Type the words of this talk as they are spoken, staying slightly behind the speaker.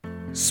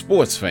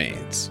Sports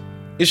fans,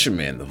 it's your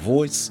man, The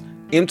Voice,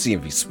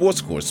 MTMV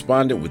sports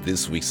correspondent with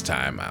this week's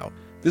Timeout.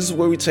 This is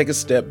where we take a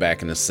step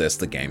back and assess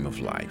the game of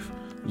life,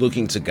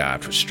 looking to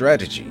God for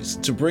strategies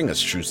to bring us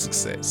true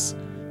success.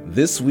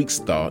 This week's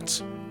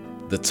thoughts,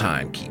 the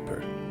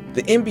timekeeper.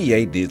 The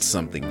NBA did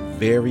something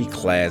very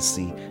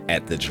classy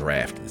at the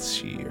draft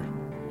this year.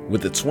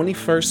 With the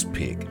 21st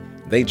pick,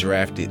 they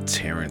drafted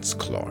Terrence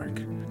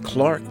Clarke.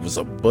 Clarke was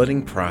a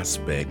budding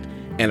prospect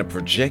and a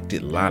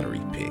projected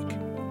lottery pick.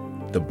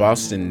 The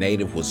Boston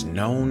native was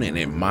known and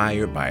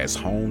admired by his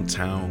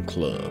hometown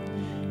club.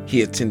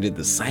 He attended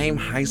the same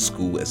high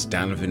school as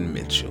Donovan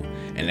Mitchell,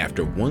 and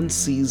after one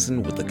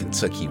season with the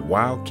Kentucky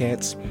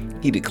Wildcats,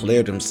 he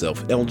declared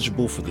himself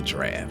eligible for the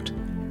draft.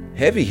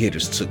 Heavy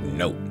hitters took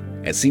note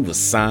as he was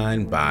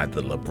signed by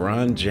the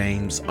LeBron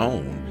James'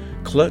 own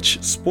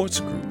Clutch Sports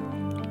Group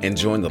and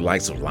joined the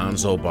likes of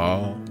Lonzo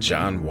Ball,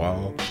 John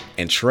Wall,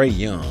 and Trae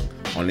Young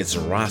on its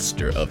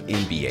roster of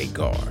NBA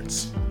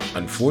guards.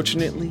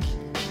 Unfortunately,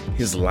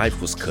 his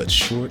life was cut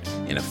short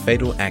in a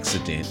fatal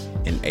accident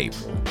in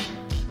April.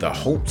 The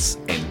hopes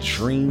and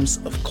dreams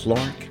of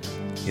Clarke,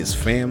 his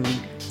family,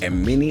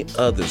 and many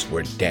others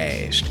were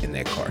dashed in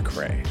that car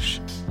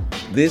crash.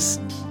 This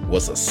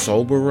was a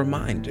sober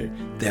reminder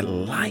that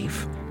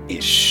life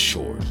is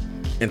short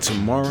and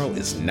tomorrow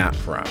is not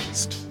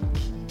promised.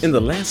 In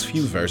the last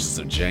few verses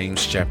of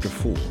James chapter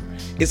 4,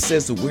 it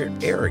says that we're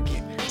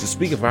arrogant to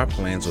speak of our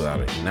plans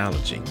without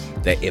acknowledging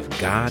that if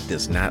God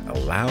does not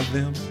allow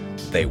them,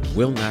 they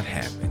will not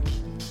happen.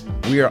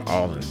 We are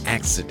all an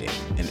accident,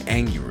 an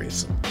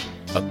aneurysm,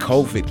 a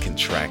COVID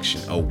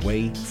contraction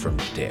away from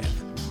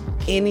death.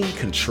 Any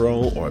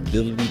control or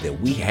ability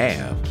that we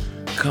have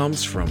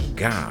comes from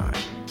God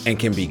and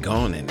can be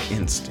gone in an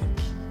instant.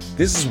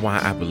 This is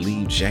why I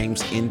believe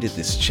James ended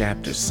this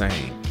chapter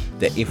saying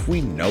that if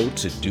we know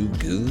to do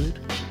good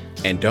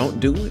and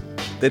don't do it,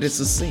 that it's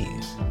a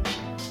sin.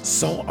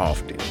 So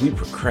often we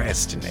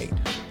procrastinate,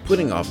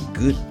 putting off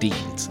good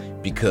deeds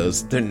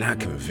because they're not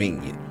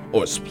convenient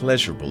or as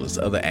pleasurable as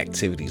other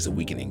activities that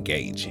we can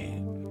engage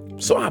in.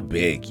 So I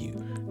beg you,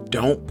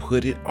 don't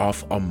put it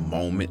off a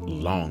moment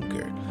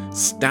longer.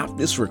 Stop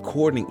this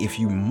recording if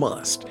you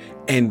must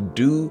and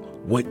do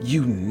what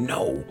you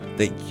know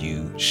that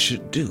you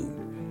should do.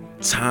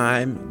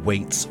 Time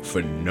waits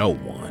for no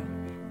one,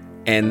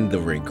 and the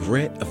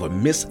regret of a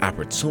missed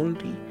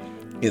opportunity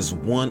is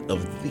one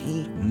of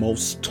the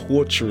most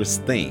torturous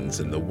things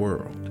in the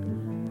world.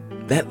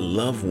 That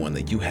loved one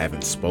that you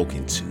haven't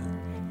spoken to,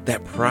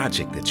 that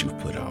project that you've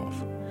put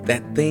off,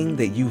 that thing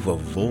that you've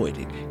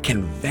avoided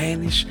can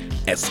vanish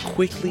as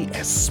quickly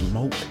as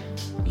smoke,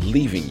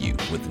 leaving you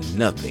with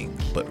nothing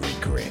but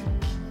regret.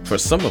 For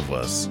some of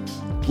us,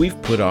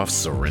 we've put off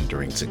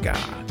surrendering to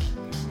God,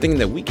 thinking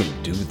that we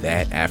can do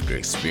that after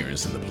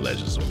experiencing the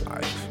pleasures of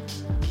life.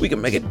 We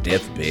can make a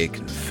deathbed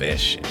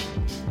confession.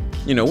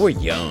 You know, we're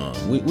young,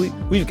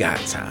 we've got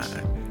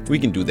time. We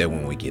can do that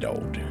when we get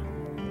older.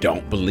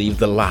 Don't believe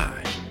the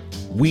lie.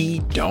 We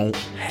don't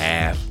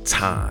have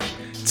time.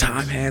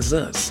 Time has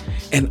us,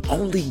 and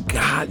only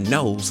God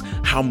knows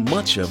how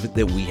much of it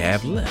that we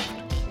have left.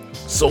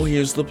 So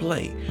here's the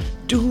play.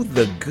 Do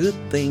the good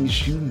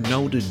things you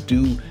know to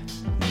do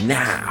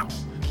now,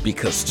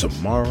 because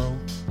tomorrow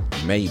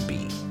may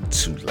be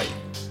too late.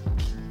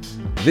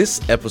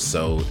 This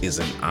episode is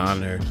in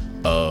honor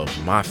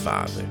of my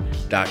father,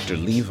 Dr.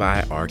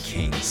 Levi R.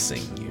 King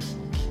Sr.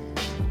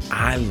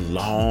 I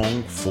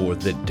long for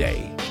the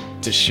day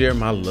to share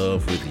my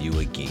love with you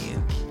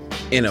again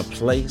in a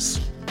place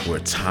where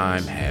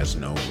time has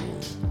no rule.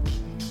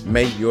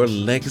 May your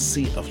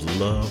legacy of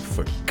love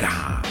for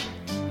God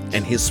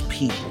and His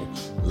people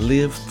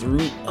live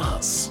through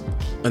us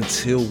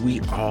until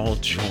we all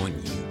join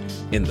you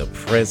in the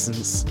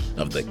presence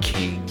of the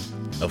King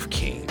of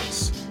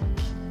Kings.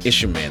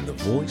 It's your man, The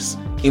Voice,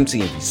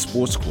 MTMV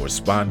sports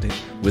correspondent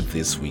with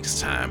this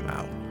week's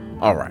Timeout.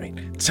 All right,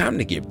 time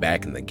to get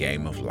back in the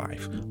game of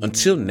life.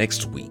 Until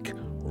next week,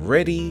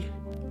 ready,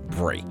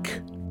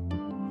 break.